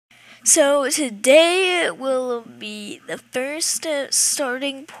So today will be the first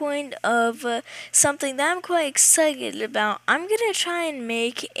starting point of something that I'm quite excited about. I'm gonna try and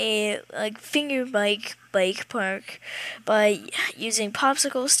make a finger bike park by using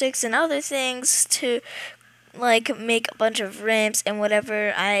popsicle sticks and other things to make a bunch of ramps and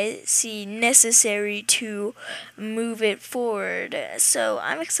whatever I see necessary to move it forward. So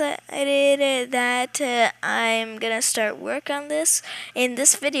I'm excited that I'm gonna start work on this in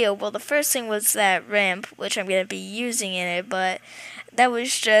this video. Well, the first thing was that ramp, which I'm gonna be using in it, but that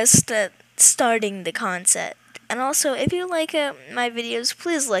was just starting the concept. And also, if you like my videos,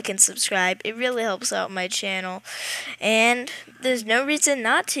 please like and subscribe. It really helps out my channel, and there's no reason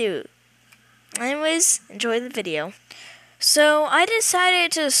not to. Anyways, enjoy the video. So I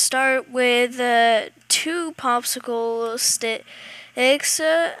decided to start with two popsicle sticks,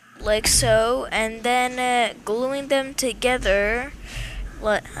 like so, and then gluing them together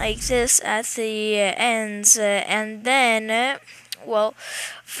like this at the ends, and then, well,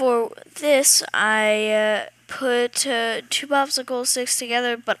 for this I put two popsicle sticks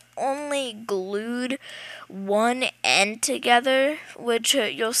together, but only glued one end together, which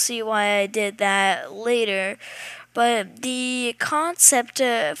you'll see why I did that later. But the concept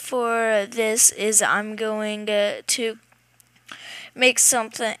for this is I'm going to make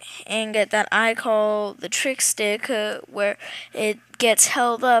something that I call the trick stick, where it gets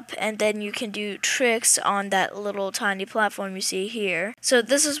held up and then you can do tricks on that little tiny platform you see here. So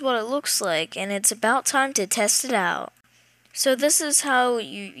this is what it looks like, and it's about time to test it out. So this is how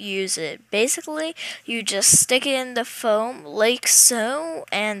you use it. Basically, you just stick it in the foam like so,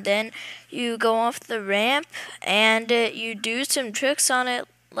 and then you go off the ramp and you do some tricks on it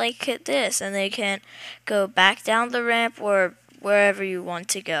like this, and they can go back down the ramp or wherever you want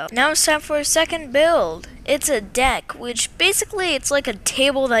to go. Now it's time for a second build. It's a deck, which basically it's like a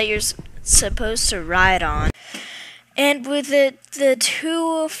table that you're supposed to ride on. And with the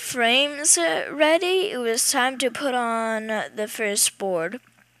two frames ready, it was time to put on the first board.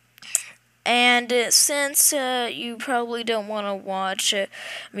 And since you probably don't want to watch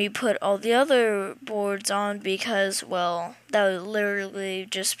me put all the other boards on, because, well, that would literally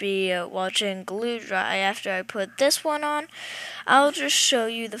just be watching glue dry after I put this one on, I'll just show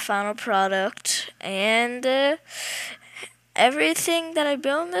you the final product. And everything that I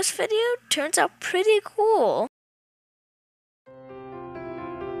built in this video turns out pretty cool.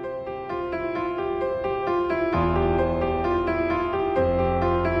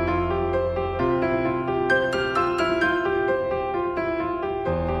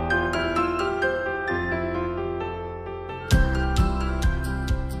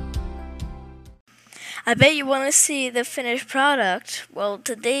 I bet you want to see the finished product. Well,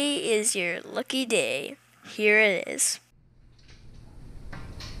 today is your lucky day. Here it is.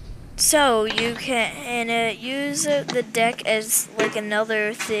 So you can use the deck as like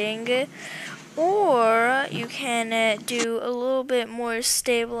another thing, or you can do a little bit more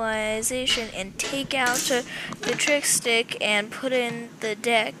stabilization and take out the trick stick and put in the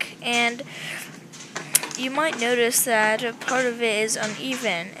deck. And you might notice that part of it is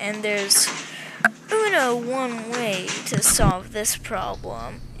uneven, and there's one way to solve this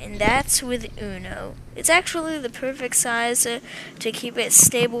problem, and that's with Uno. It's actually the perfect size to keep it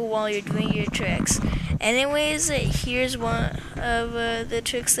stable while you're doing your tricks. Anyways, here's one of the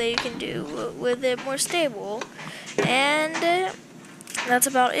tricks that you can do with it more stable, and that's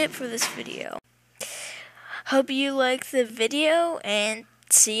about it for this video. Hope you liked the video, and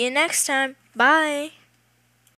see you next time. Bye!